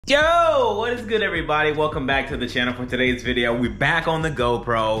Yo, what is good, everybody? Welcome back to the channel. For today's video, we're back on the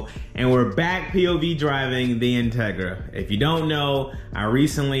GoPro and we're back POV driving the Integra. If you don't know, I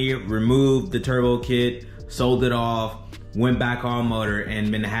recently removed the turbo kit, sold it off, went back all motor, and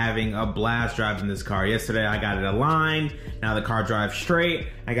been having a blast driving this car. Yesterday I got it aligned, now the car drives straight.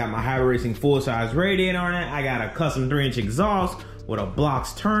 I got my Hybrid Racing full-size radiator on it. I got a custom 3-inch exhaust with a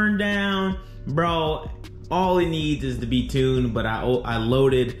blocks turn down. Bro, all it needs is to be tuned, but I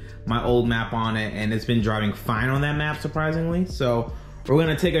loaded my old map on it and it's been driving fine on that map, surprisingly. So we're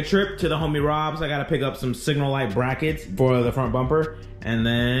gonna take a trip to the homie Rob's. I gotta pick up some signal light brackets for the front bumper, and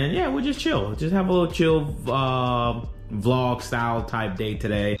then yeah, we'll just chill. Just have a little chill vlog style type day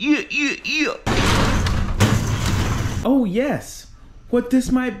today. Yeah. Oh yes, what this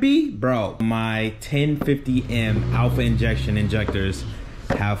might be? Bro, my 1050M alpha injection injectors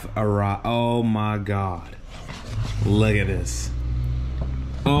have arrived. Oh my God. Look at this.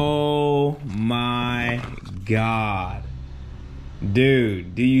 Oh my God.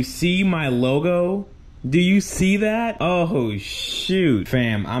 Dude, do you see my logo? Do you see that? Oh shoot.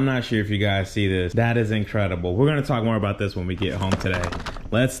 Fam, I'm not sure if you guys see this. That is incredible. We're gonna talk more about this when we get home today.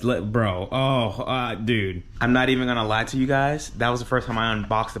 Bro, dude. I'm not even gonna lie to you guys. That was the first time I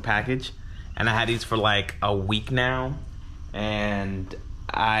unboxed the package, and I had these for like a week now, and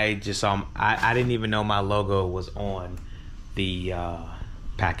I just saw, I didn't even know my logo was on the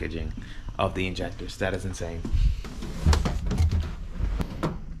packaging of the injectors. That is insane.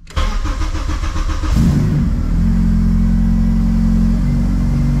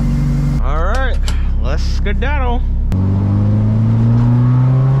 All right, let's skedaddle.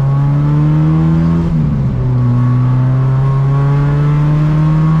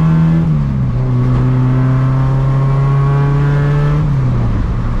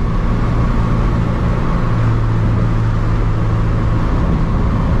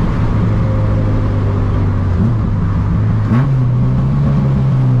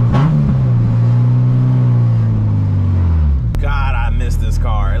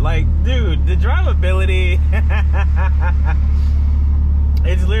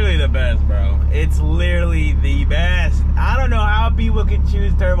 It's literally the best, bro. It's literally the best. I don't know how people can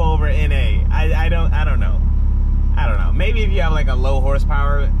choose turbo over NA. I don't know. Maybe if you have like a low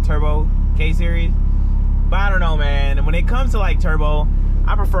horsepower turbo K series, but I don't know, man. And when it comes to like turbo,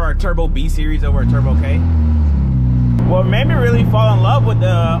 I prefer a turbo B series over a turbo K. What made me really fall in love with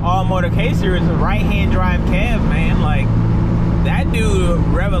the all motor K series was right hand drive cab, man. Like, that dude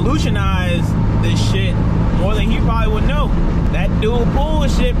revolutionized this shit more than he probably would know. That dual pull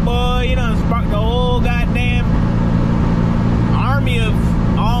shit, boy, you know, sparked the whole goddamn army of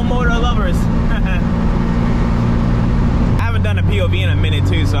all motor lovers. I haven't done a POV in a minute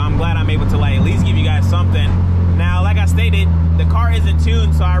too, so I'm glad I'm able to like at least give you guys something. Now, like I stated, the car isn't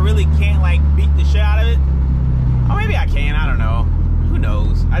tuned, so I really can't like beat the shit out of it. Or maybe I can, I don't know. Who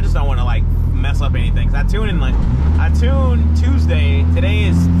knows? I just don't want to like mess up anything. Cause I tuned Tuesday. Today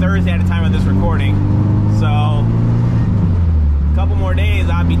is Thursday at the time of this recording. So a couple more days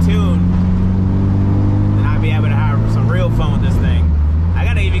I'll be tuned and I'll be able to have some real fun with this thing. I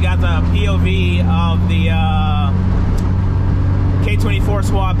gotta even got the POV of the K24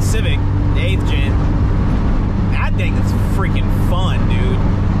 swap Civic, the 8th gen. That thing is freaking fun, dude.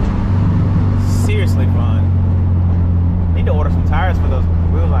 Seriously fun. Need to order some tires for those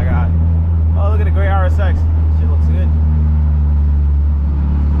wheels I got. Oh, look at the gray RSX. Shit looks good.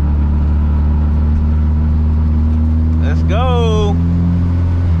 Let's go.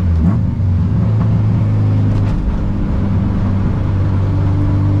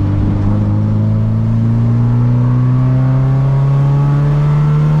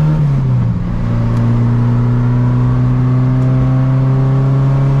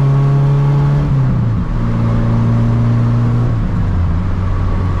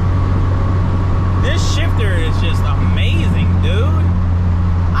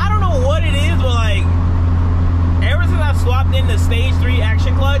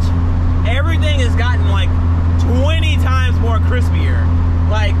 Crispier.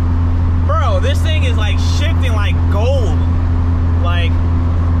 Like, bro, this thing is like shifting like gold. Like,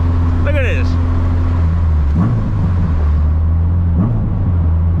 look at this.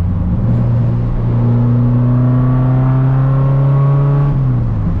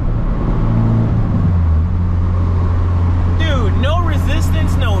 Dude, no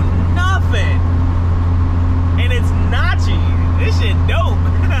resistance, no nothing. And it's notchy. This shit dope.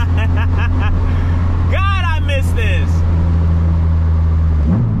 God, I miss this.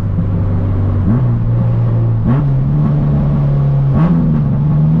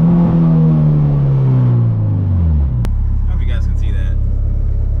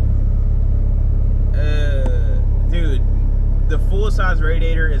 full-size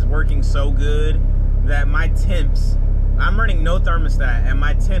radiator is working so good that my temps, I'm running no thermostat, and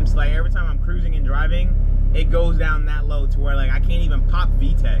my temps, like every time I'm cruising and driving, it goes down that low to where like I can't even pop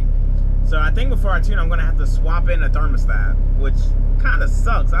VTEC. So I think before I tune, I'm gonna have to swap in a thermostat, which kind of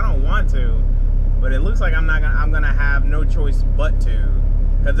sucks. I don't want to, but it looks like I'm gonna have no choice but to,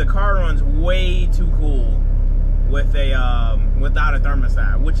 because the car runs way too cool with a without a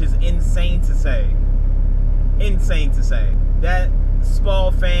thermostat, which is insane to say. Insane to say. That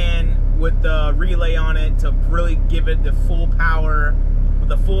Spall fan with the relay on it to really give it the full power, with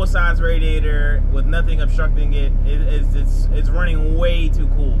the full size radiator with nothing obstructing it, it's running way too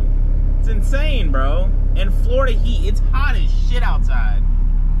cool. It's insane, bro. And Florida heat, it's hot as shit outside,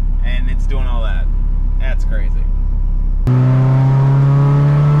 and it's doing all that. That's crazy.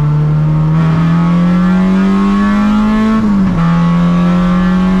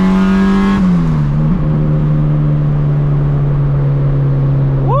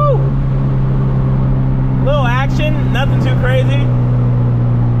 Nothing too crazy.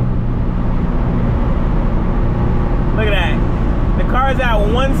 Look at that. The car is at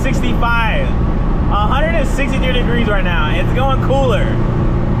 165. 163 degrees right now. It's going cooler.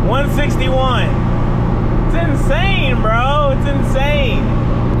 161. It's insane, bro. It's insane.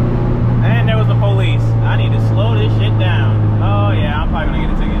 And there was the police. I need to slow this shit down. Oh yeah, I'm probably gonna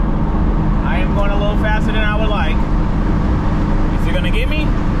get a ticket. I am going a little faster than I would like. Is he gonna get me?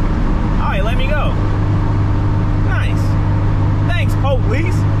 Oh, he let me go. Nice. Thanks,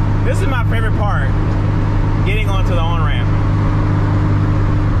 police. This is my favorite part, getting onto the on-ramp.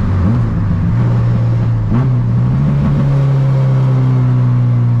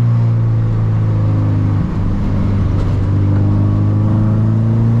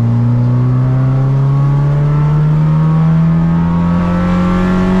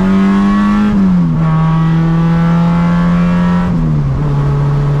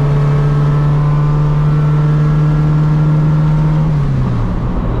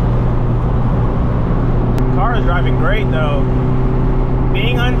 Driving great though.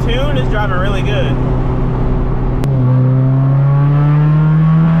 Being untuned is driving really good.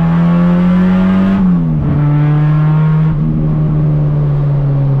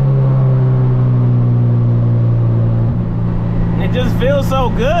 It just feels so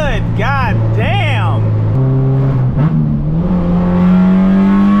good. God damn.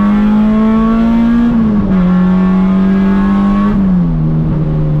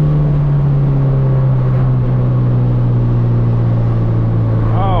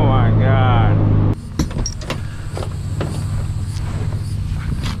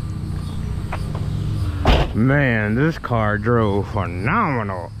 Man, this car drove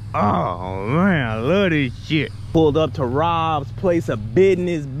phenomenal. Oh man, I love this shit. Pulled up to Rob's place of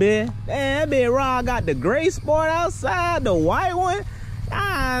business, bitch. Man, that bitch Rob got the gray Sport outside, the white one.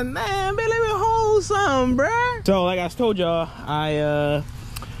 Ah man, bitch, let me hold something, bruh. So like I told y'all, I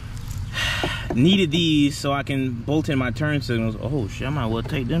needed these so I can bolt in my turn signals. Oh shit, I might well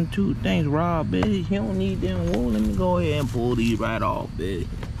take them two things, Rob, bitch. You don't need them. Whoa, let me go ahead and pull these right off, bitch.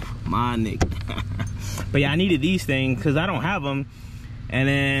 My nigga. But yeah, I needed these things because I don't have them. And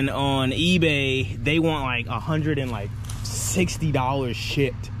then on eBay, they want like $160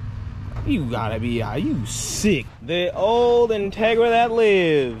 shipped. You gotta be, are you sick? The old Integra that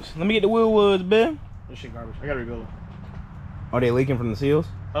lives. Let me get the wheel woods, bitch. This shit garbage. I gotta rebuild it. Are they leaking from the seals?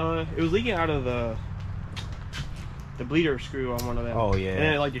 It was leaking out of the bleeder screw on one of them. Oh yeah. And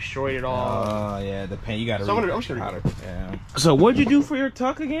then it like destroyed it all. Oh yeah, the paint. You gotta. So I'm just gonna rebuild it. Yeah. So what'd you do for your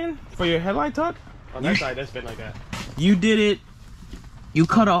tuck again? For your headlight tuck? On that side, that's been like that. You did it. You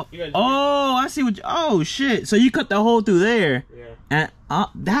cut off. Oh, I see what. Oh shit! So you cut the hole through there. Yeah. And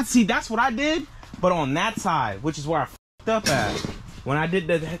that's what I did, but on that side, which is where I fucked up at. When I did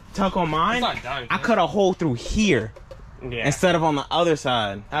the tuck on mine, it's not done, I cut a hole through here. Yeah. Instead of on the other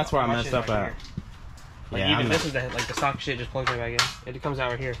side. That's where I messed up at. Like yeah, even this is the stock shit just plugs right back in. It comes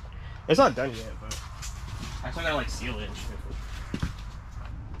out right here. It's not done yet, but I still gotta like seal it and shit.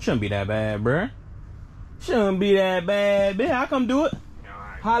 Shouldn't be that bad, bruh. Shouldn't be that bad, bitch. I come do it. Yeah,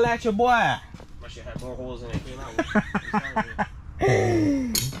 right. Holla at your boy. My shit had more holes in it.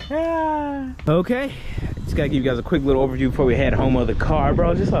 Okay. Just gotta give you guys a quick little overview before we head home of the car,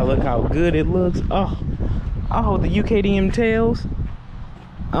 bro. Just look how good it looks. Oh, the UKDM tails.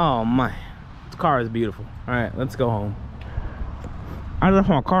 Oh my, this car is beautiful. All right, let's go home. I left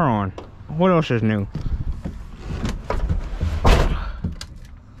my car on. What else is new?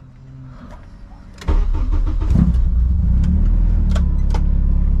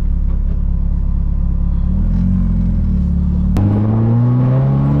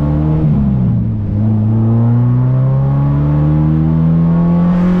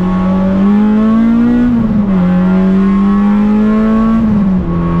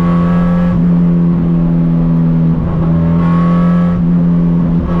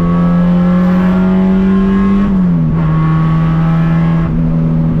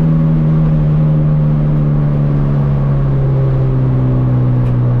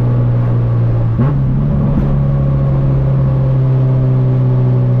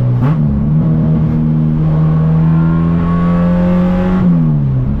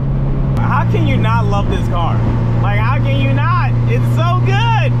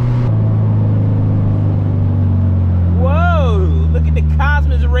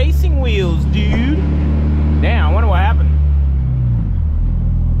 those racing wheels, dude. Damn, I wonder what happened.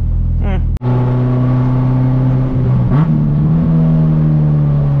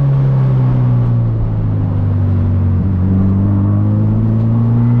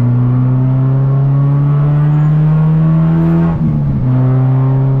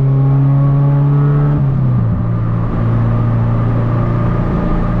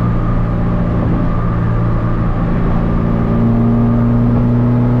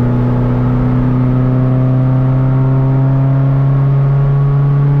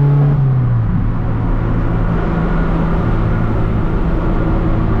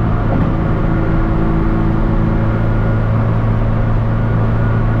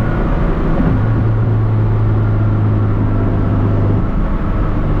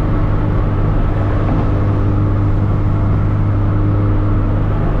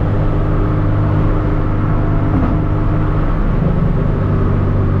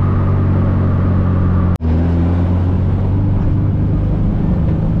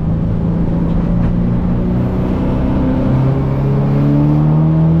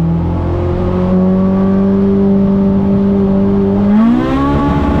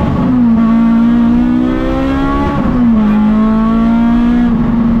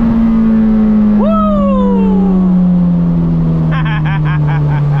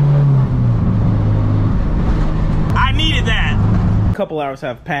 Couple hours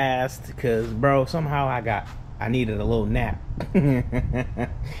have passed because, bro, somehow I needed a little nap.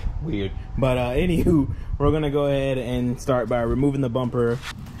 Weird. But anywho, we're gonna go ahead and start by removing the bumper.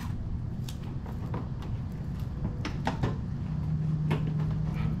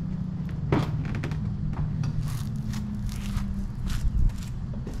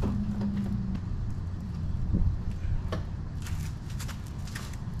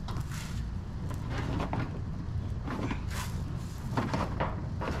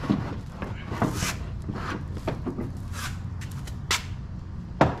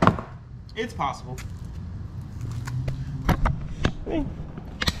 It's possible.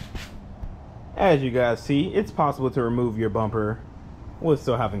 As you guys see, it's possible to remove your bumper with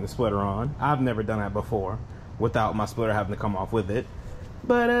still having the splitter on. I've never done that before without my splitter having to come off with it.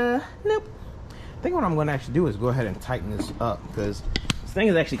 But nope. I think what I'm going to actually do is go ahead and tighten this up because this thing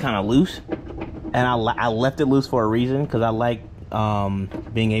is actually kind of loose, and I left it loose for a reason because I like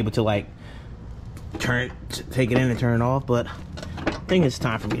being able to like take it in and turn it off. But I think it's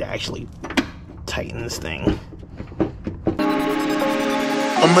time for me to actually tighten this thing.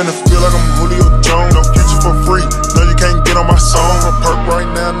 I'm in the field like I'm Julio Jones. Don't get you for free. No, you can't get on my song. I'm perk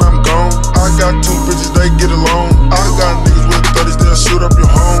right now and I'm gone. I got two bitches, they get along. I got niggas with 30s, they'll shoot up your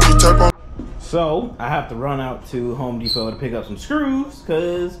home. You type on. So I have to run out to Home Depot to pick up some screws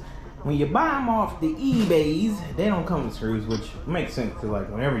because when you buy them off the eBays, they don't come with screws, which makes sense because like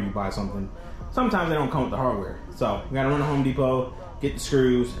whenever you buy something, sometimes they don't come with the hardware. So we gotta run to Home Depot, get the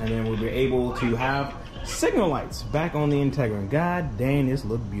screws, and then we'll be able to have signal lights back on the Integra. God dang, this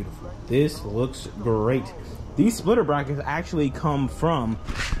looks beautiful. This looks great. These splitter brackets actually come from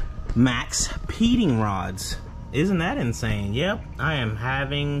Max Peating rods. Isn't that insane? Yep, I am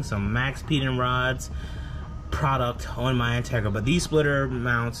having some Max Peating rods product on my Integra, but these splitter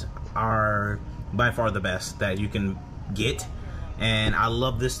mounts are by far the best that you can get. And I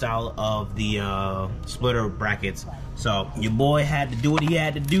love this style of the splitter brackets. So your boy had to do what he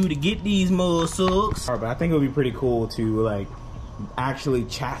had to do to get these mud sucks. But I think it would be pretty cool to like actually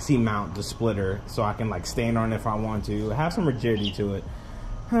chassis mount the splitter so I can like stand on it if I want to. Have some rigidity to it.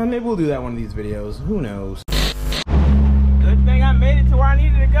 Maybe we'll do that one of these videos. Who knows? Good thing I made it to where I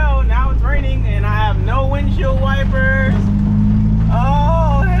needed to go. Now it's raining and I have no windshield wipers.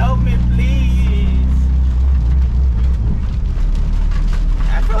 Oh, help me please.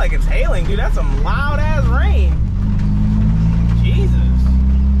 I feel like it's hailing, dude. That's some loud ass rain. Jesus.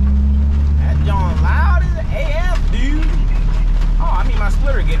 That John loud as AF, dude. Oh, I mean my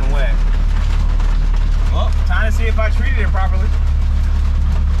splitter getting wet. Well, time to see if I treated it properly.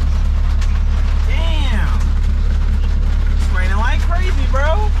 Damn. It's raining like crazy,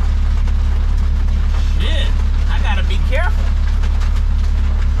 bro. Shit. I gotta be careful.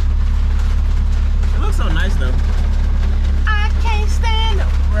 It looks so nice though. I can't stand it.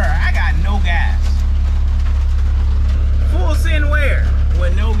 Bruh, I got no gas. Full send where?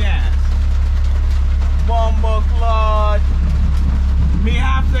 With no gas. Bomba clot. Me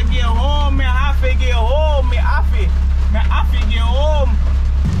have to get home, me have to get home, me have to get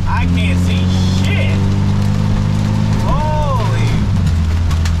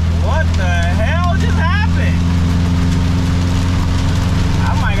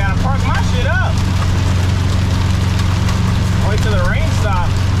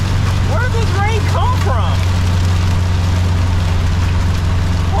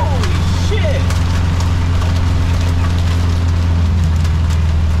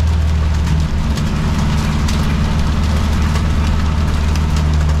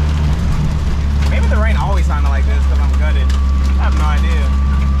like this because I'm gutted. I have no idea.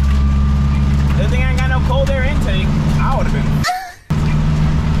 Good thing I ain't got no cold air intake. I would have been.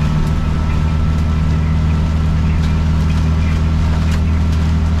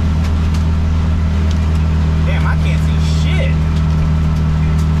 Damn, I can't see shit.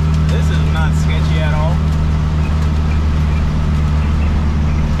 This is not sketchy at all.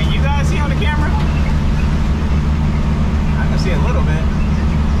 Can you guys see on the camera? I can see a little bit.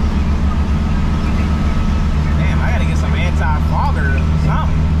 Damn, I gotta get some anti-fogger or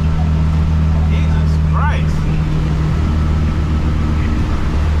something. Jesus Christ.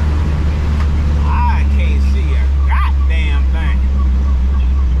 I can't see a goddamn thing.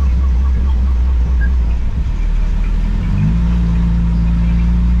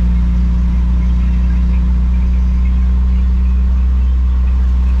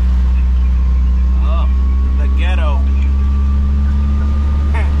 Oh, the ghetto.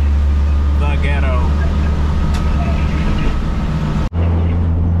 The ghetto.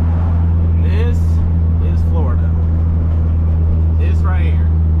 This is Florida. This right here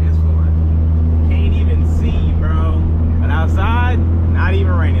is Florida. Can't even see, bro. But outside, not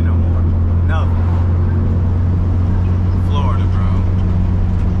even raining no more. Nothing. Florida, bro.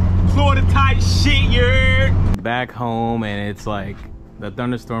 Florida type shit, you're back home, and it's like the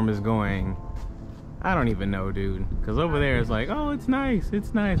thunderstorm is going. I don't even know, dude. Because over there it's like, oh, it's nice,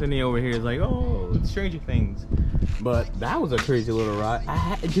 it's nice. And then over here it's like, oh, it's Stranger Things. But that was a crazy little ride.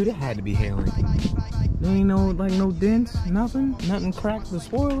 Dude, it had to be hailing. There ain't no, like, no dents, nothing. Nothing cracked the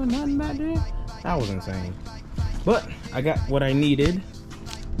spoiler, nothing back there. That was insane. But I got what I needed,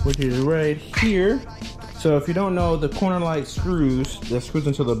 which is right here. So if you don't know, the corner light screws that screws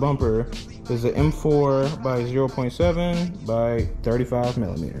into the bumper is an M4 by 0.7 by 35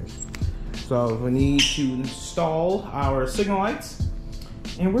 millimeters. So we need to install our signal lights,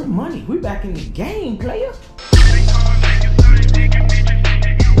 and we're money. We're back in the game, player.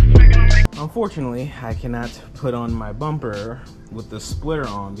 Unfortunately, I cannot put on my bumper with the splitter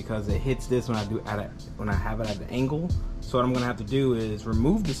on because it hits this when I have it at the angle. So what I'm gonna have to do is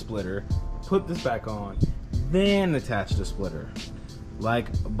remove the splitter, put this back on, then attach the splitter like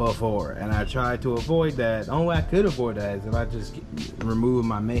before. And I tried to avoid that. The only way I could avoid that is if I just remove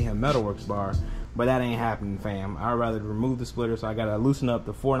my Mayhem Metalworks bar, but that ain't happening, fam. I'd rather remove the splitter, so I gotta loosen up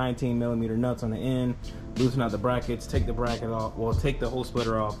the 419 millimeter nuts on the end, loosen out the brackets, take the bracket off, well, take the whole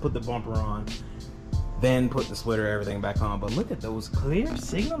splitter off, put the bumper on, then put the splitter, everything back on. But look at those clear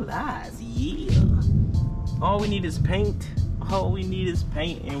signal lights, yeah. All we need is paint. All we need is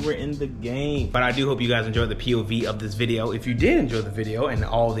paint, and we're in the game. But I do hope you guys enjoyed the POV of this video. If you did enjoy the video and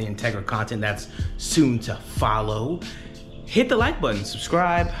all the Integra content that's soon to follow, hit the like button,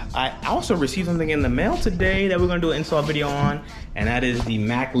 subscribe. I also received something in the mail today that we're gonna do an install video on, and that is the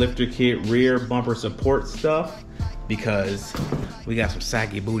Mac Lifter Kit rear bumper support stuff, because we got some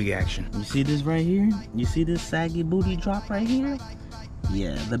saggy booty action. You see this right here? You see this saggy booty drop right here?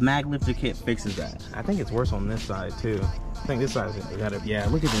 Yeah, the Mac Lifter Kit fixes that. I think it's worse on this side too. I think this side's got it. Yeah,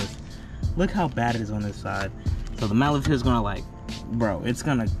 look at this. Look how bad it is on this side. So the Mac Lifter is gonna, like, bro, it's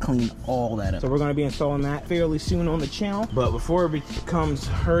gonna clean all that up. So we're gonna be installing that fairly soon on the channel. But before it becomes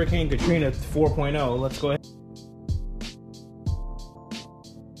Hurricane Katrina 4.0, let's go ahead.